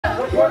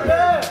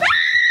Alright,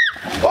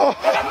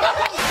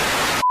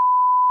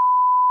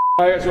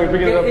 so we're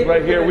picking it up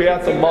right here. We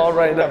at the mall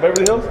right now.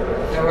 Beverly Hills?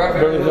 Yeah, we're at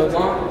Beverly Hills.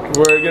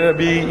 We're gonna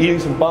be eating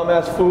some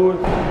bomb-ass food.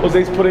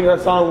 Jose's putting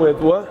us on with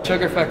what?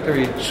 Sugar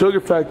Factory.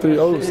 Sugar Factory,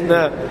 oh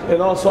snap. And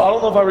also, I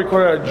don't know if I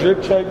recorded our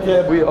drip check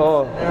yet. We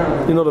all,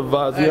 you know the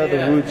vibes. We have the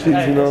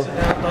Gucci's, you know.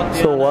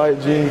 Some white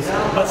jeans.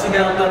 Bust it.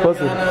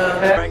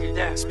 Break it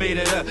down, speed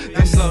it up,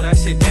 then slow that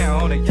shit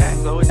down on the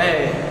gas.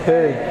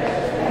 Hey.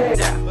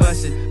 Yeah,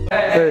 bust it.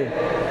 Hey.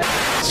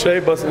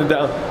 Straight busting it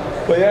down.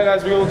 But yeah,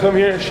 guys, we're gonna come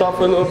here and shop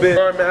for a little bit.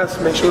 Wear our masks,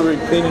 make sure we're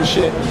clean and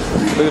shit.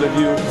 Look at the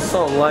view.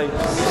 Something light,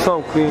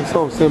 something clean,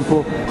 something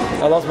simple.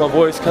 I lost my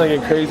voice, kind of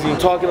getting crazy. I'm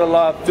talking a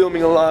lot,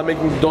 filming a lot,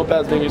 making dope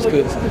ass fingers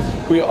because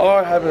we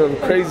are having a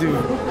crazy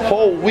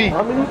whole week.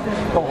 How many?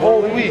 A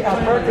whole week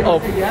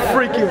of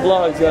freaking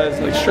vlogs, guys.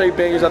 Like straight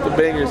bangers after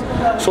bangers.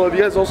 So if you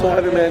guys also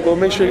haven't, man, go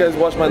make sure you guys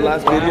watch my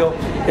last video.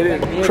 It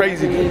is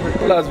crazy.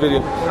 Last video.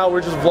 Now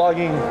we're just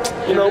vlogging.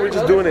 You know, we're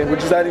just doing it. We're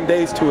just adding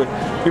days to it.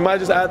 We might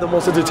just add the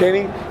most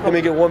entertaining and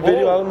make it one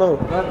video. I don't know.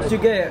 What did you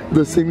get?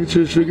 The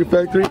signature Sugar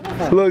Factory.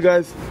 Look,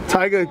 guys,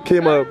 Tyga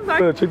came up.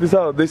 Look, check this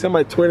out. They sent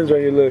my twins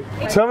right here. Look.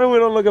 Tell me we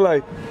don't look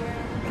alike.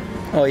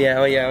 Oh yeah.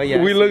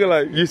 We look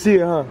alike. You see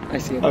it, huh? I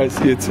see it. I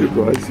see it too,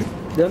 bro. I see it.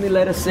 They only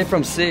let us sit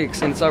from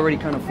 6 and it's already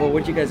kind of full.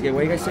 What'd you guys get?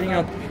 Why are you guys sitting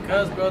out?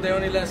 Because, bro, they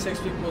only let 6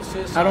 people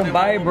sit. I don't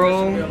buy it,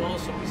 bro.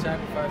 So we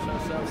sacrifice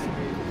ourselves to be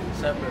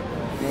separate,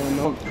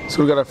 bro. No.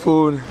 So we got our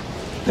food.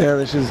 Yeah,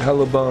 this is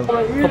hella bomb.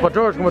 Compa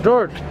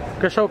George.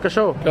 ¿Qué show? Que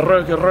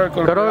roll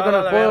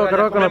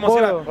con el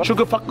pollo.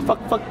 Sugar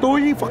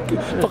factory.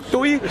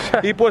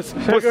 Y pues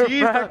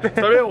sí,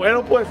 está bien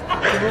bueno pues.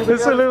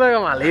 Eso le da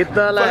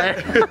malita la.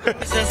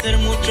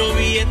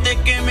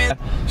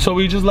 So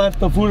we just left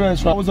the food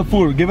restaurant. How was the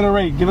food? Give it a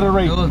rate. It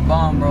was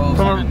bomb, bro.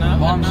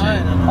 Bomb shit.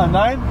 A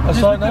 9? A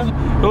solid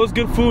 9? It was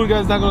good food,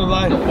 guys, not gonna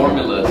lie.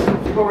 Formulas.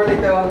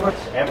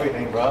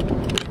 Everything, bro.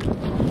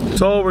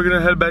 So we're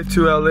gonna head back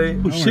to LA.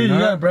 Oh shit, you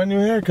got a brand new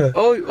haircut.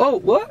 Oh,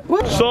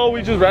 what? So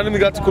we just randomly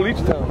got to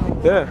Caliche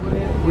Town. Yeah,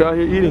 we're out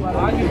here eating.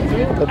 Got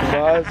the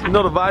vibes. You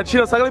know the vibes.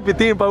 Chino, sácale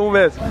pitín pa' un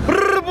vez.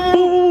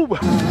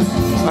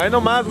 I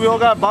know, man. We all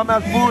got bomb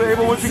ass food.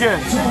 Abel, what you get?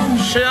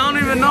 Shit, I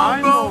don't even know,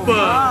 bro,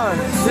 but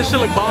this shit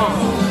look bomb.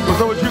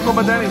 What's up with you,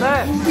 compa Danny?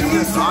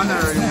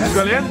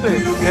 Caliente.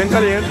 Bien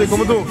caliente.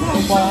 ¿Cómo tú?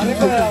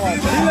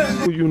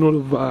 You know the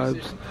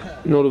vibes.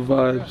 You know the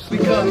vibes.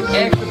 Look at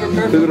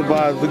the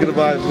vibes. Look at the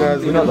vibes,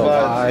 guys. Look at the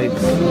vibes.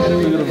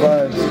 Look at the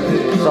vibes.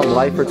 Some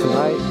light for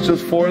tonight.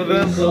 Just 4 of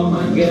them.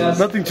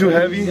 Nothing too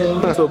heavy.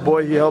 So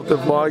boy, he helped to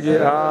vlog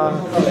it.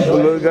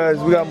 Look, guys,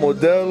 we got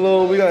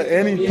Modelo. We got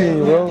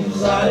anything, bro.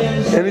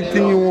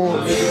 Anything you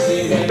want.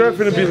 We're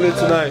gonna be lit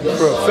tonight.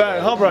 For a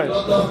fact, huh, Brian?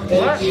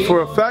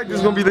 For a fact,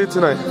 it's gonna be lit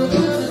tonight.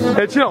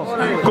 Hey, Chino,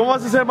 ¿cómo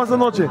vas a hacer más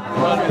anoche?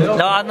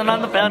 No, ando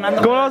pedo,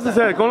 ando. ¿Cómo lo vas a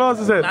hacer? ¿Cómo lo vas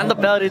a hacer? Ando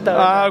pedo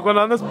ahorita.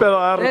 Cuando andas pedo,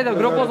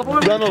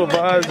 y'all know the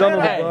vibes, y'all know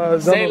the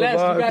vibes, y'all know the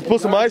vibes.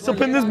 Put some ice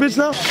up in this bitch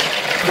now?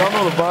 Y'all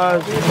know the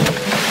vibes.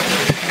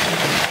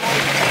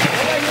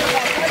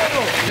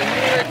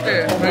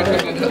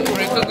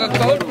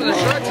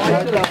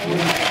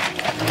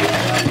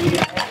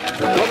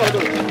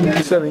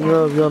 Setting you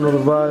up, y'all know the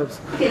vibes.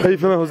 How you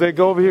feeling, Jose?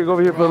 Go over here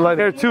for the light.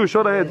 Hair too,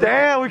 show the hair.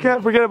 Damn, we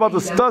can't forget about the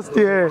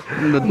Stusty hair.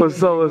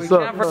 What's up, what's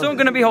up? We're soon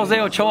gonna be Jose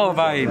Ochoa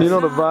vibes. You know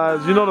the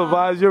vibes, you know the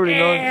vibes, you already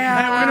know.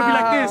 Yeah, we're gonna be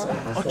like this.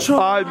 Ochoa.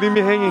 Alright, leave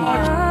me hanging.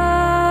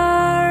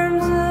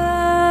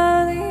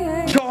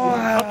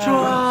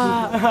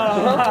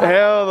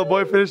 Hell, the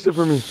boy finished it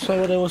for me.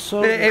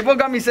 Abel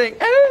got me saying,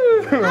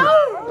 oh,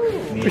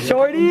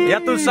 shorty. Ya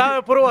tú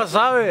sabes, puro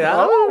wasabi.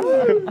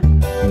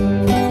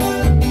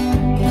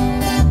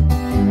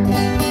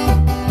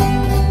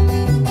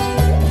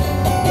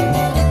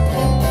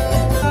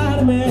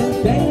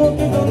 Tengo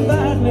que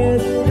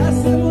contarles que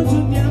hace mucho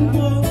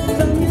tiempo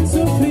también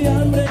sufrí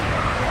hambre.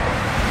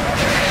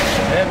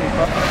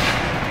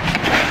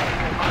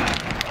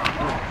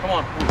 Come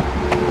on.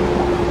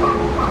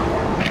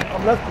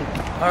 I'm lefty.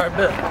 Alright,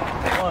 bet.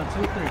 1,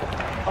 2, 3.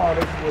 Oh,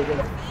 this is really good.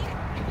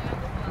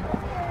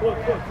 Look.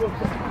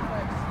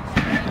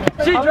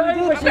 She drove.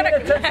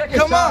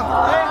 Come on.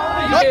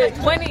 Hey,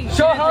 20.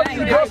 Show how these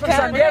girls from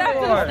San Diego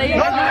are. San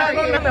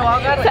Diego.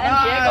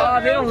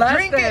 They don't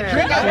last there.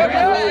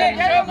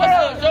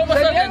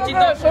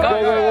 Go.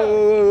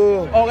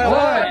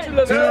 1,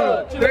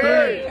 2, 3,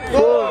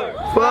 4,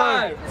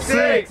 5,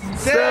 6,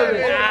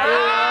 7.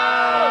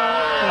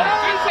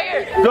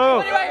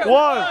 Go.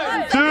 1,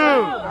 2,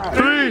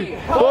 3,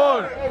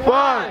 4,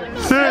 5,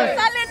 6,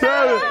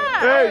 7,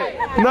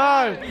 8,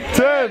 9,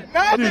 10,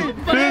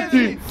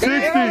 15,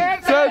 16,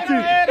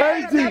 17,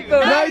 18,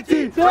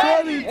 19,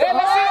 20.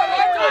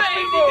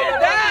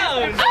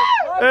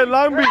 Hey,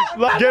 Long Beach,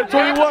 get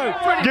 21,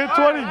 get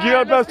 20,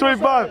 get past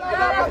 25.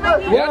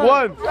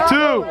 1,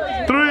 2,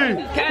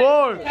 3,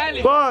 4,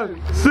 5,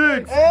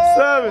 6,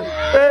 7,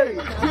 8,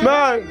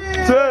 9,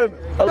 10.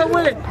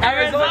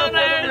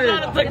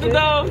 Arizona, take the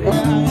dough.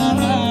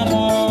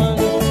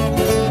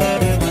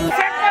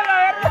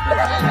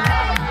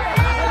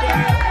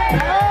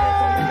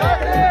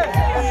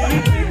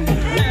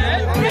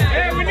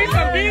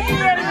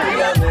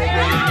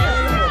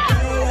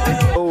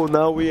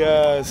 we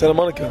at Santa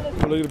Monica.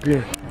 Look at the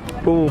pier.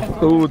 Boom.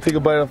 Ooh, take a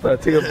bite off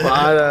that. Take a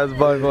bite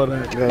bite on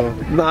that. Yeah.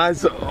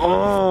 Nice.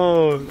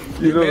 Oh,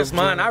 you know. It's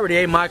mine. I already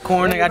ate my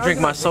corn. I gotta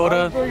drink my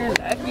soda.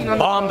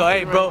 Bomb though.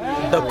 Hey, bro,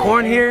 the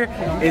corn here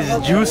is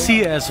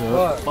juicy as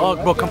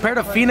fuck, bro. Compared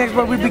to Phoenix,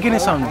 bro, we be getting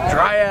some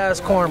dry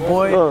ass corn,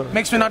 boy.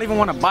 Makes me not even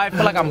want to bite. I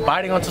feel like I'm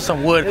biting onto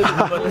some wood.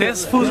 But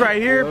this food's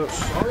right here.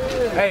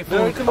 Hey,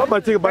 food. I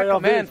might take a bite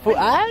off it.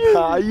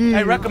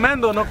 Hey,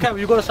 recommend though. No cap.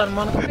 You go to Santa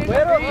Monica.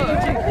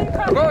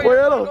 Bro,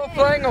 you're gonna go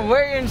flying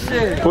away and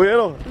shit.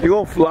 Poyero, you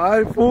gonna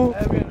fly, fool?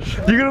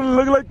 You're gonna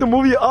look like the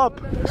movie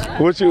Up.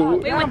 What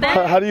you?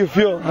 How do you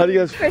feel? How do you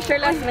guys? For sure,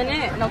 last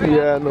minute. No cap.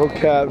 Yeah, no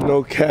cap,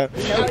 no cap.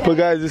 But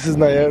guys, this is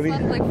Nayeli.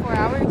 Like 4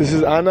 hours. This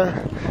is Ana.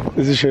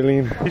 This is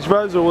Charlene. Beach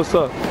vibes or what's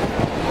up?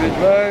 Beach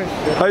vibes.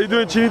 How you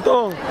doing,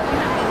 Chinito?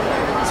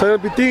 Sácale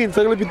pitín,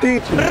 sácale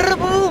pitín.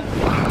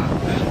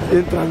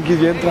 Bien tranqui,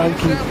 bien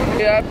tranqui.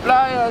 Y hay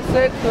playa,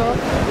 sexo.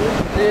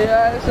 Y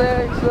hay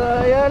sexo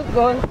y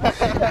alcohol.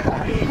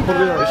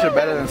 This shit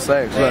better than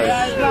sex. Like.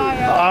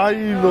 Ay,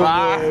 no.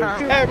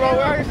 Hey, bro,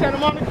 we're out in Santa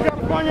Monica,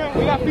 California.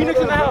 We got Phoenix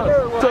in the house.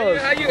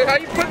 How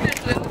you put this?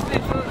 You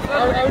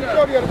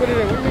gotta put it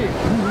in. What do you mean?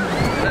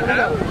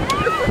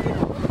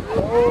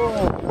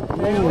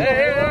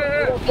 Hey.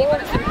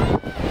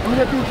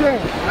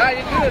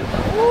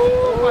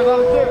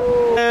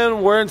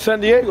 And we're in San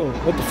Diego.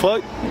 What the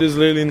fuck? It is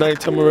literally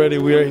nighttime already.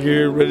 We are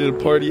here, ready to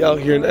party out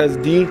here in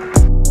SD.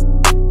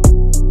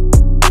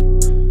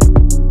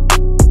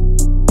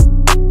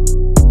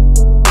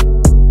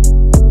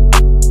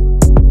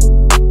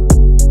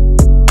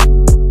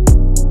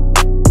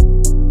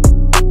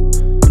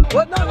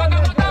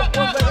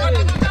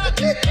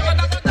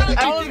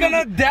 I was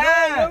gonna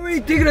die. What were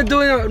you thinking of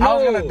doing? No. I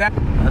was gonna die.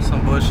 That's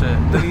some bullshit.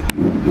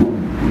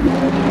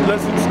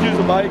 Let's excuse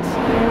the bikes.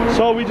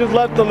 So we just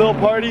left the little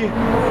party.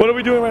 What are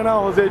we doing right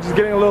now, Jose? Just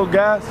getting a little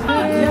gas?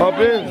 Hop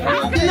in.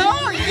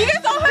 No, you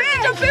guys don't have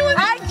to jump in with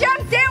me. I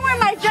jumped in with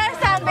my dress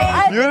on,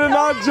 baby. You did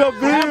not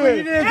jump in.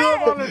 You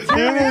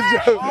didn't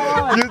jump.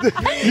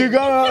 You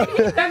gotta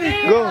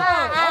go.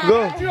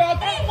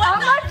 I'm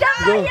not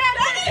jumping yet.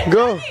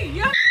 Go.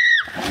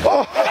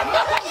 Oh.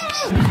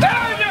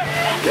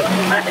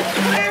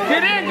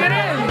 Get in.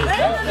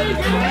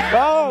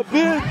 Oh,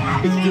 bitch.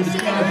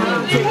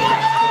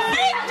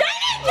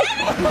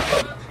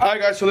 Alright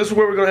guys, so this is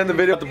where we're gonna end the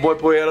video. Got the boy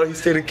Poyero, he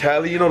stayed in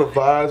Cali, you know the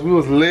vibes. We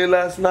was lit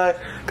last night.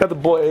 Got the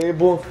boy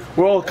Abel.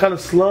 We're all kind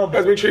of slumped.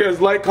 Guys, make sure you guys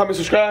like, comment,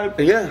 subscribe.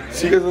 And yeah,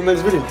 see you guys in the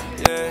next video.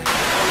 Yeah,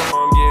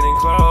 I'm getting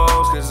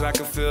close, cause I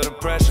can feel the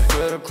pressure.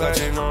 Feel the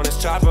clutching on this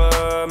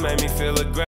chopper, made me feel aggressive.